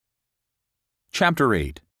Chapter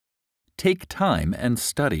 8. Take time and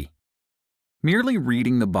study. Merely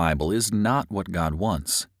reading the Bible is not what God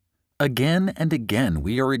wants. Again and again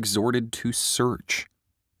we are exhorted to search.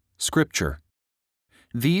 Scripture.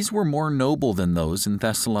 These were more noble than those in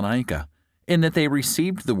Thessalonica, in that they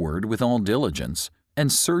received the word with all diligence,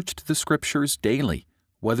 and searched the Scriptures daily,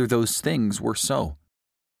 whether those things were so.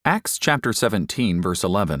 Acts chapter 17, verse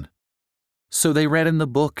 11. So they read in the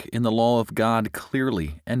book in the law of God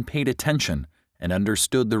clearly, and paid attention, and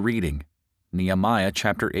understood the reading. Nehemiah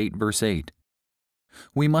chapter 8, verse 8.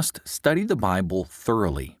 We must study the Bible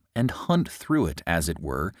thoroughly, and hunt through it, as it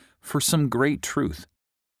were, for some great truth.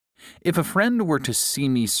 If a friend were to see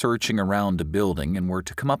me searching around a building and were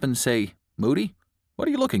to come up and say, "Moody, what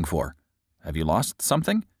are you looking for? Have you lost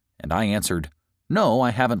something?" And I answered, "No, I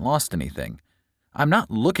haven't lost anything. I'm not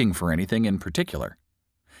looking for anything in particular,"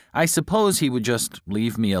 I suppose he would just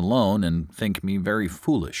leave me alone and think me very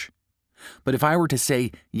foolish. But if I were to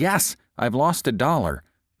say, "Yes, I've lost $1,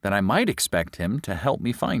 then I might expect him to help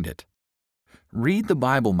me find it. Read the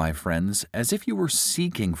Bible, my friends, as if you were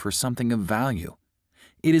seeking for something of value.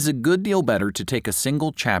 It is a good deal better to take a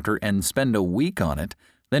single chapter and spend a week on it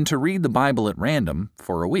than to read the Bible at random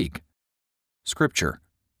for a week. Scripture.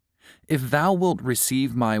 If thou wilt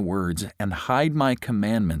receive my words and hide my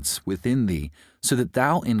commandments within thee, so that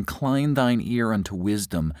thou incline thine ear unto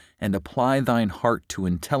wisdom and apply thine heart to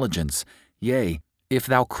intelligence, yea, if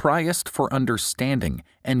thou criest for understanding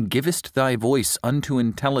and givest thy voice unto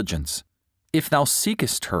intelligence, if thou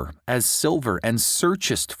seekest her as silver and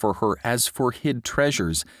searchest for her as for hid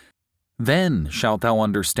treasures, then shalt thou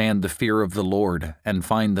understand the fear of the Lord and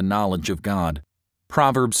find the knowledge of God.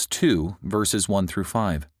 Proverbs 2, verses 1 through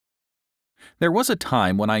 5. There was a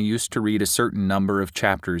time when I used to read a certain number of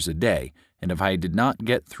chapters a day, and if I did not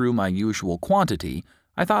get through my usual quantity,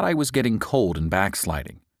 I thought I was getting cold and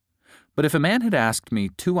backsliding. But if a man had asked me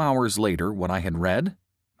 2 hours later what I had read,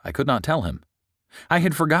 I could not tell him. I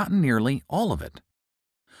had forgotten nearly all of it.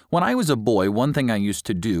 When I was a boy, one thing I used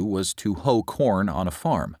to do was to hoe corn on a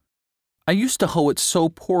farm. I used to hoe it so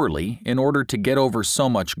poorly in order to get over so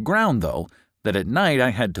much ground, though, that at night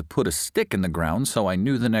I had to put a stick in the ground so I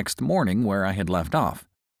knew the next morning where I had left off.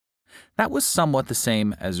 That was somewhat the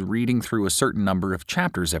same as reading through a certain number of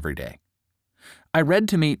chapters every day. I read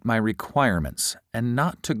to meet my requirements and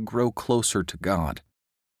not to grow closer to God.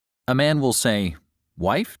 A man will say,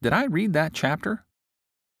 "Wife, did I read that chapter?"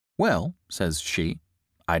 "Well," says she,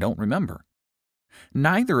 "I don't remember."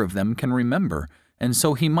 Neither of them can remember, and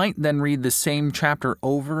so he might then read the same chapter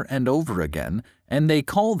over and over again, and they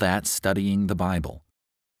call that studying the Bible.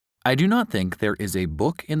 I do not think there is a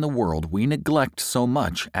book in the world we neglect so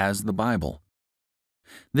much as the Bible.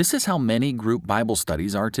 This is how many group Bible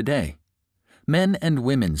studies are today. Men and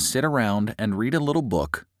women sit around and read a little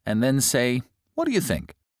book and then say, "What do you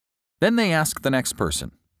think?" Then they ask the next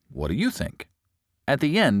person, "What do you think?" At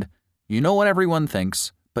the end, you know what everyone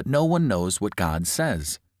thinks, but no one knows what God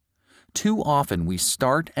says. Too often we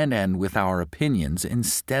start and end with our opinions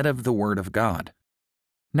instead of the Word of God.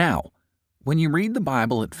 Now, when you read the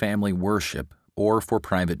Bible at family worship or for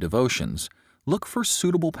private devotions, look for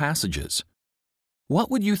suitable passages. What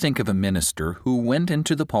would you think of a minister who went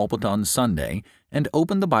into the pulpit on Sunday and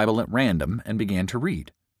opened the Bible at random and began to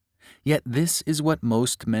read? Yet this is what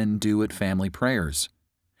most men do at family prayers.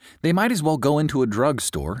 They might as well go into a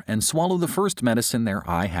drugstore and swallow the first medicine their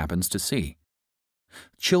eye happens to see.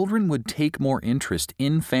 Children would take more interest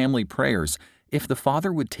in family prayers if the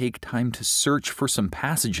father would take time to search for some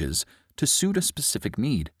passages to suit a specific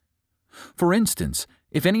need. For instance,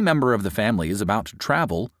 if any member of the family is about to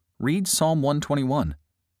travel, read Psalm 121.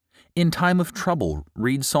 In time of trouble,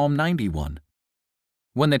 read Psalm 91.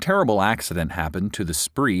 When the terrible accident happened to the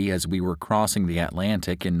Spree as we were crossing the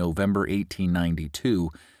Atlantic in November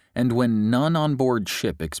 1892, and when none on board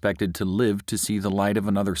ship expected to live to see the light of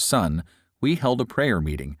another sun, we held a prayer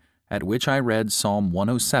meeting, at which I read Psalm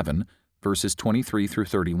 107, verses 23 through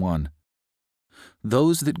 31.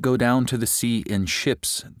 Those that go down to the sea in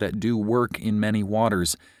ships that do work in many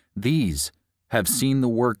waters, these have seen the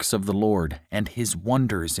works of the Lord and his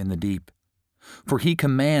wonders in the deep. For he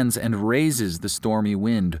commands and raises the stormy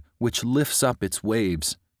wind, which lifts up its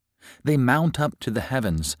waves. They mount up to the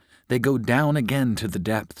heavens, they go down again to the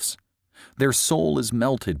depths. Their soul is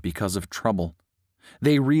melted because of trouble.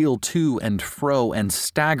 They reel to and fro and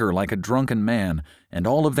stagger like a drunken man, and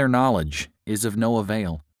all of their knowledge is of no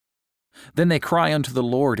avail. Then they cry unto the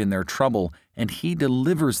Lord in their trouble, and he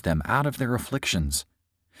delivers them out of their afflictions.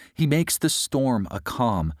 He makes the storm a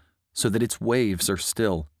calm, so that its waves are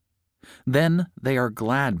still. Then they are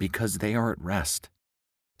glad because they are at rest.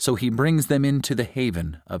 So he brings them into the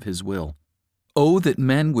haven of his will. Oh, that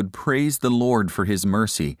men would praise the Lord for his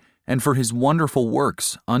mercy and for his wonderful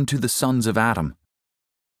works unto the sons of Adam.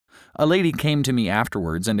 A lady came to me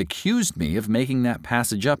afterwards and accused me of making that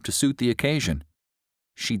passage up to suit the occasion.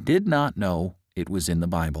 She did not know it was in the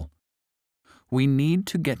Bible. We need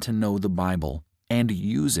to get to know the Bible and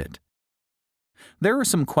use it. There are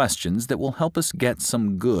some questions that will help us get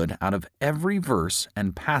some good out of every verse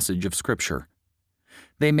and passage of Scripture.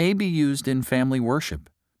 They may be used in family worship,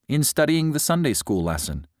 in studying the Sunday school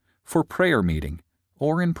lesson, for prayer meeting,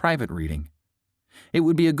 or in private reading. It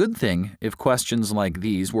would be a good thing if questions like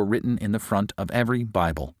these were written in the front of every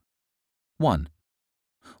Bible. 1.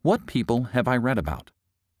 What people have I read about,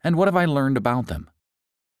 and what have I learned about them?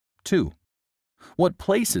 2. What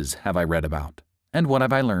places have I read about, and what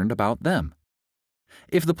have I learned about them?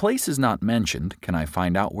 If the place is not mentioned, can I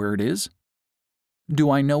find out where it is? Do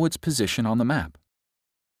I know its position on the map?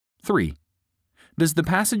 3. Does the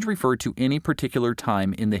passage refer to any particular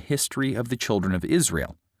time in the history of the children of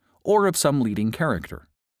Israel, or of some leading character?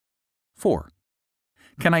 4.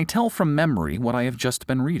 Can I tell from memory what I have just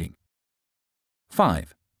been reading?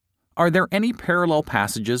 5. Are there any parallel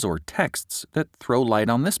passages or texts that throw light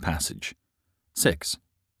on this passage? 6.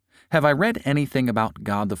 Have I read anything about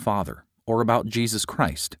God the Father, or about Jesus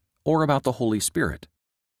Christ, or about the Holy Spirit?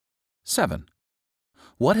 7.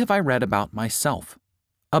 What have I read about myself,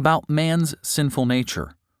 about man's sinful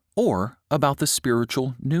nature, or about the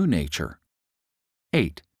spiritual new nature?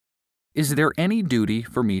 8. Is there any duty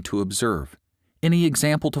for me to observe, any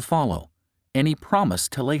example to follow, any promise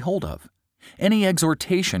to lay hold of, any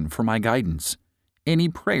exhortation for my guidance, any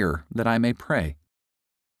prayer that I may pray?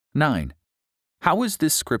 9. How is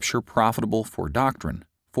this Scripture profitable for doctrine,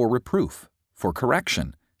 for reproof, for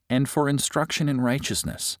correction, and for instruction in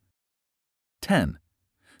righteousness? 10.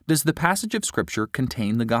 Does the passage of Scripture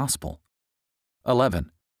contain the gospel?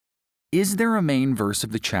 11. Is there a main verse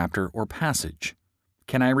of the chapter or passage?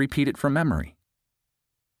 Can I repeat it from memory?